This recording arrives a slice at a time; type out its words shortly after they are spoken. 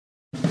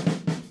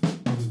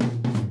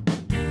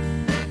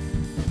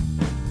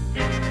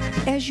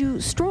As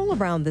you stroll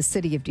around the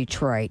city of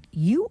Detroit,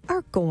 you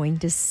are going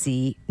to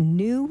see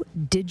new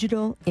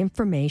digital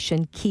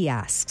information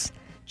kiosks.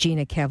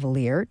 Gina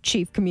Cavaliere,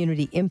 Chief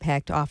Community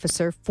Impact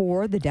Officer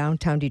for the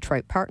Downtown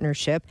Detroit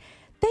Partnership.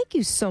 Thank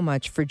you so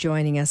much for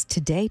joining us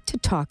today to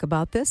talk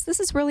about this. This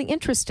is really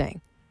interesting.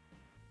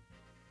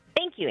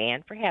 Thank you,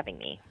 Anne, for having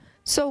me.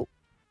 So,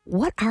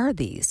 what are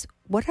these?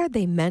 What are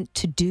they meant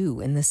to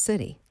do in the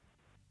city?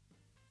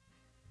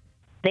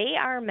 They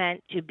are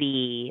meant to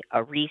be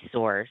a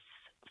resource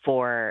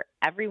for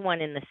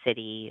everyone in the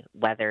city,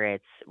 whether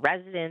it's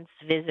residents,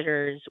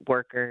 visitors,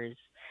 workers.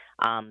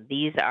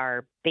 These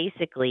are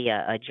basically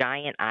a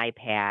giant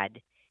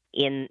iPad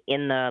in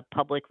the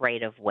public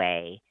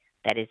right-of-way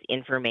that is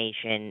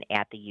information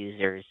at the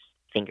user's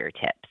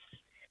fingertips.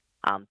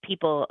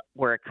 People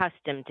were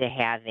accustomed to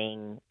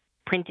having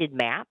printed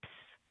maps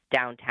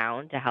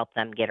downtown to help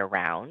them get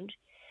around.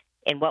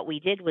 And what we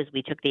did was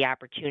we took the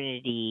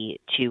opportunity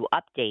to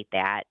update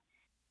that,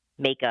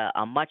 make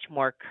a much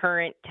more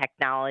current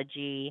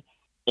technology,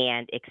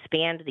 and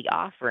expand the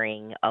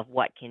offering of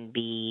what can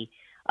be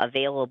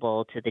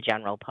available to the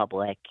general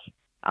public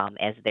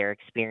as they're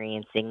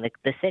experiencing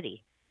the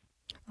city.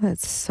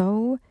 That's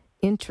so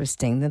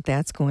interesting that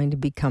that's going to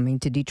be coming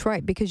to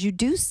Detroit, because you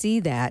do see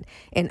that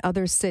in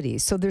other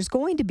cities. So there's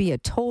going to be a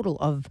total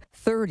of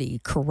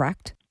 30,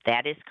 correct?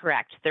 That is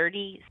correct,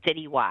 30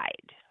 citywide.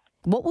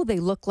 What will they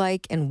look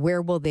like, and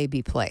where will they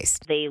be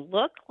placed? They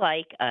look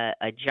like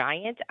a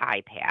giant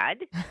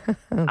iPad.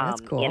 That's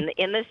cool.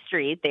 In the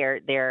street,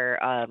 they're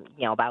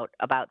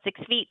about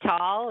 6 feet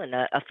tall and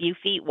a few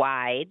feet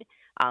wide.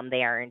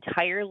 They are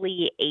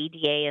entirely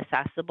ADA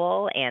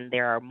accessible, and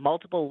there are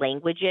multiple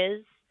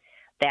languages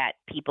that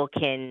people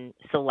can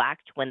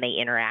select when they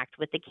interact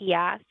with the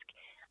kiosk.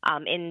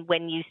 And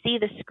when you see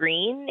the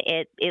screen,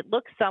 it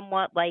looks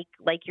somewhat like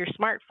your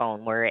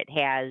smartphone, where it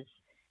has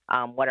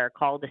what are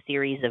called a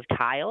series of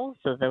tiles.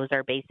 So those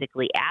are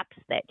basically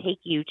apps that take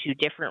you to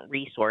different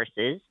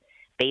resources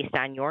based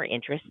on your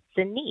interests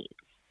and needs.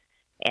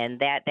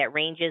 And that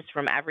ranges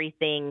from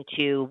everything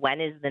to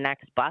when is the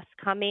next bus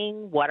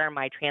coming, what are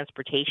my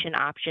transportation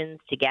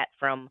options to get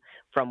from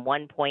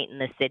one point in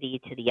the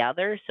city to the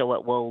other. So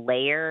it will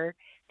layer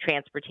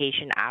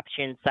transportation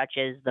options such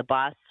as the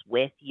bus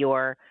with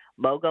your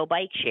MoGo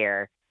bike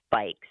share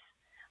bikes.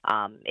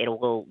 It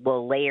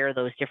will layer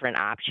those different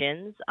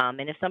options.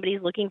 And if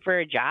somebody's looking for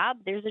a job,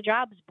 there's a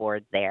jobs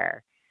board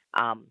there.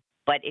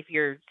 But if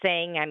you're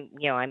saying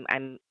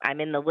I'm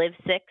in the Live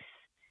 6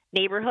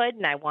 neighborhood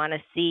and I want to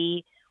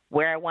see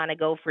where I want to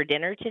go for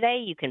dinner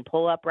today, you can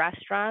pull up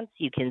restaurants.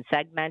 You can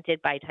segment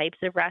it by types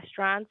of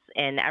restaurants,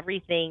 and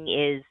everything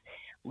is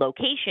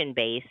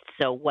location-based.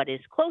 So what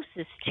is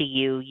closest to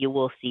you, you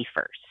will see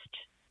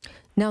first.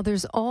 Now,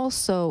 there's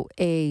also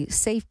a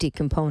safety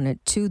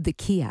component to the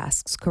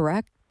kiosks,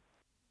 correct?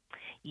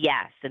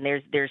 Yes, and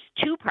there's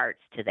two parts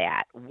to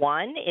that.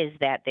 One is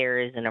that there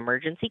is an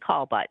emergency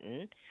call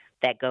button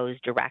that goes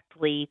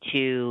directly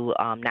to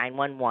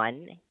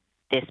 911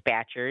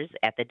 dispatchers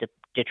at the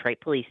Detroit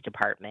Police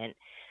Department.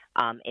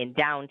 In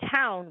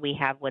downtown, we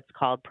have what's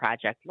called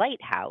Project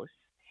Lighthouse,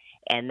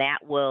 and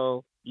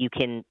you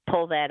can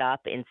pull that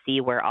up and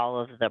see where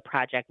all of the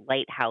Project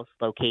Lighthouse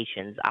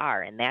locations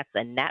are. And that's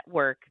a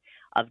network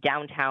of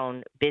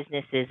downtown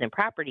businesses and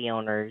property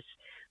owners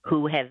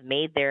who have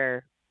made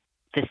their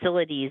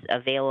facilities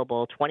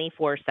available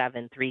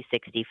 24/7,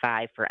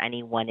 365 for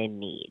anyone in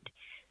need.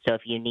 So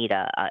if you need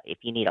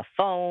a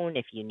phone,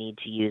 if you need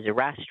to use a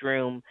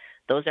restroom,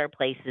 those are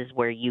places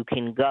where you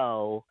can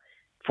go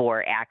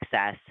for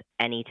access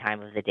any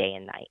time of the day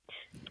and night.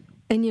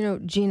 And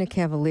Gina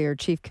Cavaliere,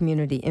 Chief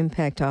Community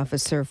Impact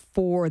Officer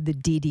for the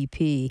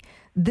DDP,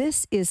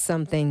 this is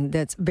something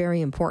that's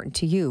very important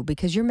to you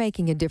because you're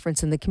making a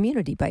difference in the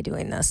community by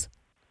doing this.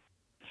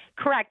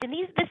 Correct. And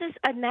this is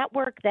a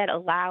network that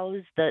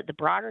allows the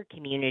broader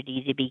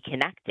community to be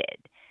connected.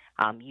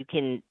 You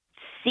can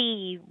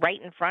see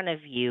right in front of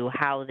you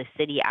how the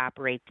city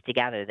operates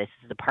together. This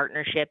is a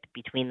partnership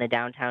between the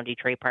Downtown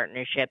Detroit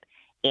Partnership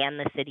and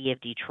the city of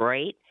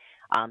Detroit.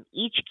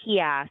 Each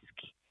kiosk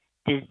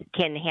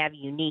can have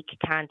unique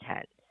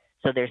content.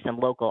 So there's some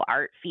local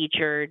art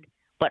featured,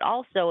 but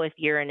also if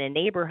you're in a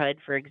neighborhood,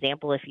 for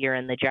example, if you're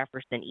in the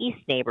Jefferson East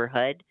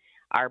neighborhood,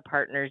 our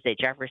partners at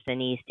Jefferson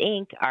East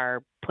Inc.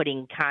 are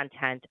putting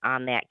content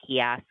on that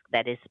kiosk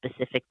that is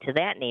specific to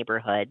that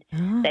neighborhood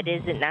that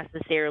isn't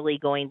necessarily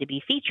going to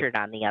be featured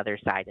on the other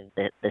side of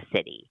the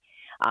city.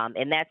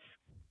 And that's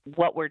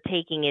what we're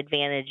taking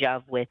advantage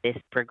of with this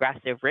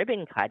progressive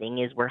ribbon cutting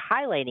is we're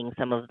highlighting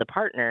some of the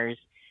partners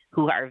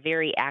who are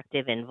very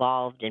active,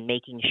 involved in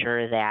making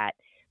sure that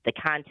the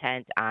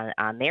content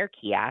on their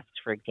kiosks,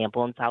 for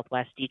example, in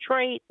Southwest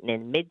Detroit and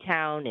in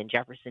Midtown and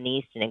Jefferson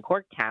East and in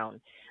Corktown,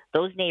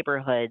 those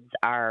neighborhoods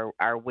are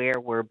where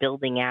we're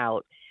building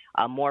out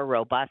a more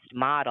robust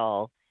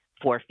model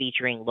for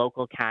featuring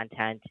local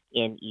content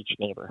in each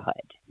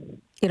neighborhood.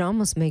 It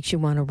almost makes you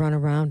want to run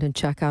around and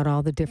check out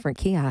all the different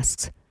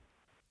kiosks.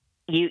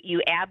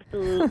 You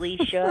absolutely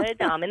should.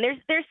 And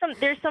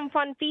there's some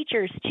fun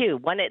features too.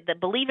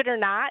 Believe it or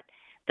not,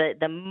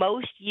 The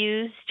most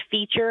used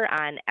feature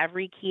on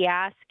every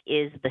kiosk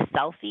is the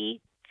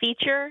selfie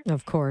feature.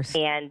 Of course.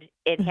 And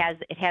it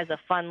has a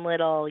fun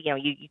little,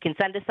 you can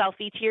send a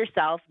selfie to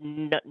yourself.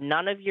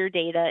 None of your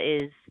data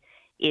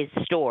is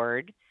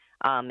stored.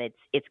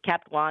 It's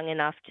kept long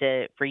enough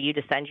for you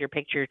to send your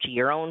picture to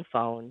your own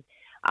phone.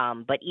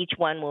 But each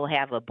one will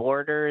have a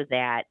border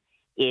that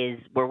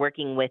we're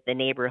working with the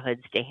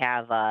neighborhoods to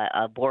have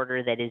a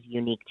border that is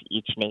unique to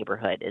each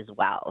neighborhood as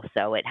well.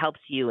 So it helps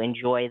you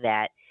enjoy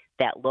that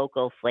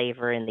local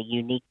flavor and the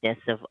uniqueness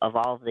of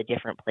all of the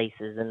different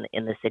places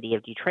in the city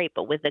of Detroit,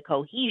 but with the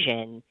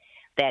cohesion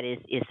that is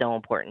so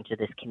important to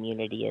this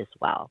community as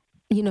well.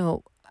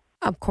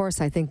 Of course,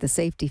 I think the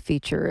safety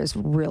feature is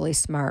really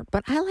smart,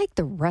 but I like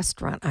the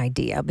restaurant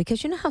idea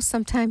because you know how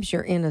sometimes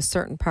you're in a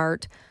certain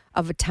part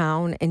of a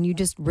town and you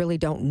just really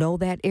don't know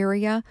that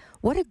area?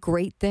 What a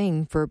great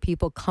thing for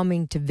people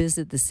coming to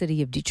visit the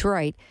city of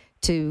Detroit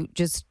to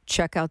just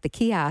check out the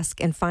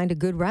kiosk and find a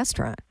good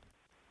restaurant.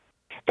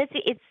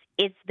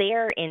 It's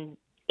there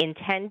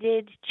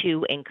intended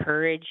to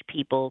encourage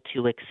people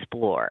to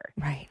explore.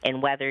 Right.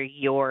 And whether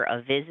you're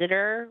a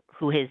visitor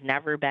who has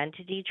never been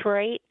to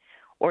Detroit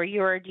or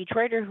you're a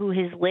Detroiter who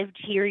has lived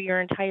here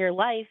your entire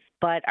life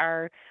but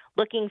are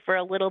looking for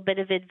a little bit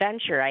of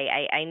adventure.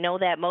 I know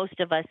that most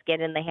of us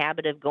get in the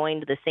habit of going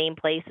to the same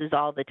places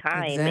all the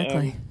time.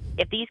 Exactly. And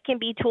if these can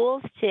be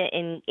tools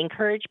to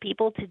encourage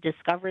people to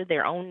discover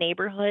their own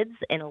neighborhoods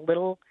in a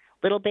little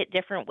bit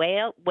different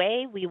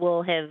way, we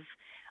will have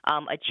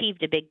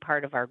achieved a big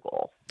part of our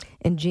goal.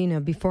 And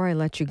Gina, before I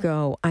let you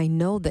go, I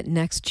know that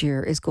next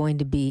year is going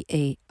to be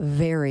a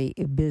very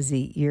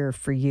busy year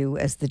for you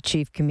as the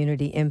Chief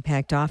Community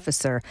Impact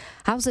Officer.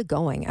 How's it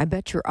going? I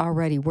bet you're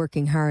already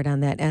working hard on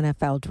that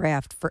NFL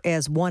draft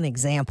as one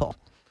example.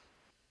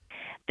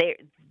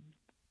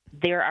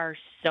 There are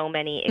so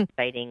many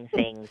exciting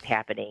things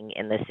happening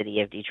in the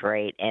city of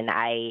Detroit, and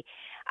I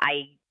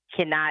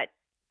cannot.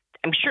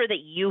 I'm sure that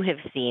you have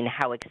seen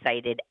how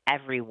excited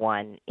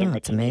everyone in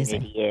the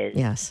community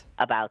is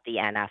about the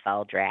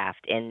NFL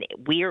draft. And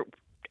we're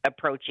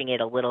approaching it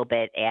a little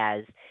bit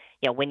as,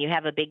 when you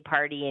have a big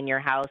party in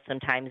your house,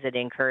 sometimes it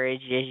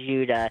encourages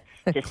you to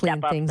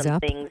step up some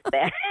things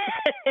that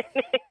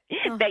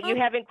that you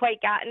haven't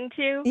quite gotten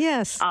to.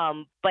 Yes.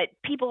 But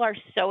people are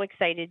so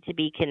excited to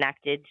be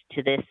connected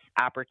to this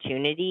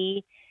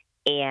opportunity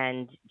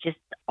and just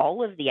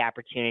all of the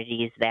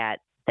opportunities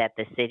that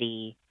the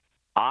city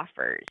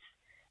offers.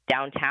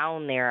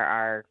 Downtown, there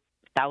are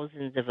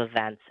thousands of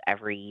events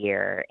every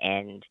year,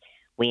 and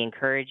we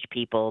encourage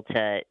people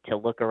to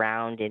look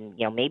around and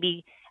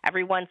maybe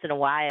every once in a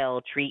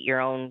while treat your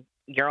own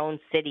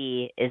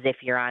city as if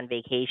you're on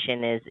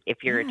vacation, as if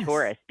you're a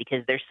tourist,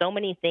 because there's so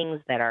many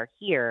things that are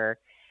here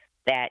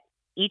that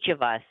each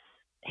of us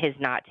has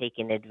not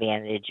taken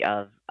advantage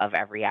of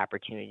every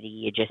opportunity.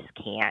 You just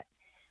can't.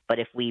 But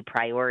if we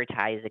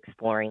prioritize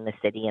exploring the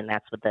city, and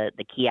that's what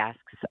the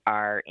kiosks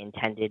are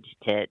intended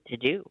to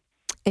do.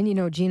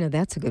 And Gina,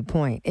 that's a good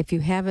point. If you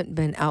haven't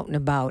been out and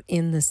about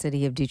in the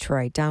city of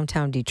Detroit,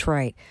 downtown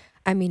Detroit,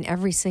 I mean,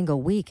 every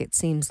single week it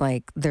seems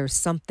like there's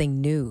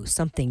something new,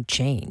 something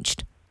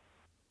changed.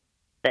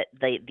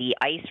 The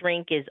ice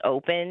rink is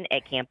open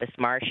at Campus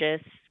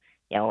Martius.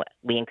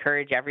 We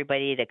encourage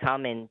everybody to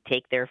come and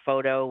take their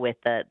photo with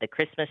the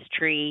Christmas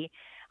tree.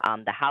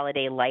 The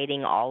holiday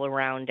lighting all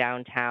around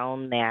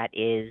downtown that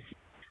is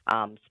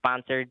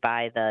sponsored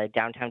by the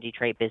Downtown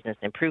Detroit Business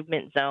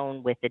Improvement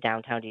Zone with the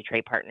Downtown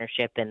Detroit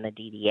Partnership and the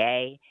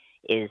DDA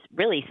is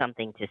really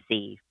something to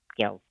see.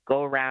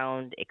 Go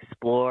around,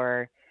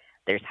 explore.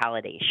 There's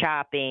holiday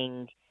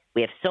shopping.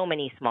 We have so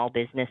many small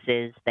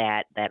businesses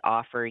that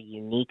offer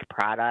unique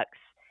products,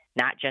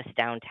 not just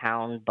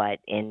downtown, but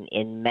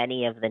in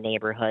many of the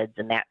neighborhoods,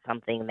 and that's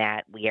something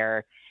that we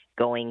are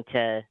going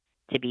to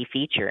be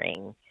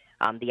featuring.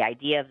 The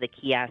idea of the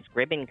kiosk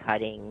ribbon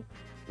cutting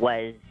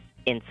was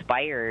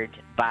inspired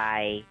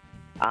by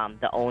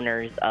the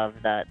owners of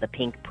the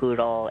Pink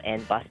Poodle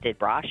and Busted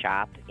Bra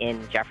Shop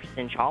in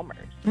Jefferson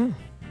Chalmers.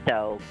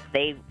 So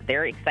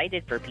they're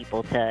excited for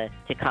people to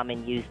come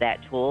and use that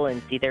tool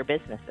and see their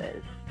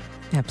businesses.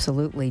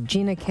 Absolutely.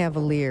 Gina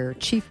Cavaliere,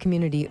 Chief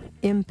Community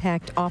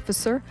Impact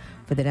Officer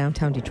for the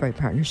Downtown Detroit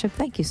Partnership.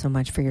 Thank you so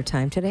much for your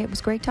time today. It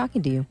was great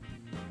talking to you.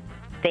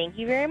 Thank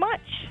you very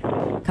much.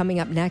 Coming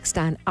up next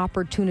on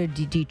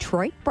Opportunity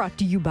Detroit, brought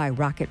to you by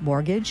Rocket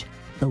Mortgage,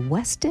 the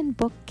Westin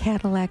Book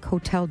Cadillac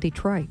Hotel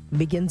Detroit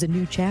begins a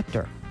new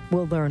chapter.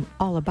 We'll learn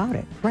all about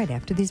it right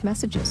after these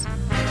messages.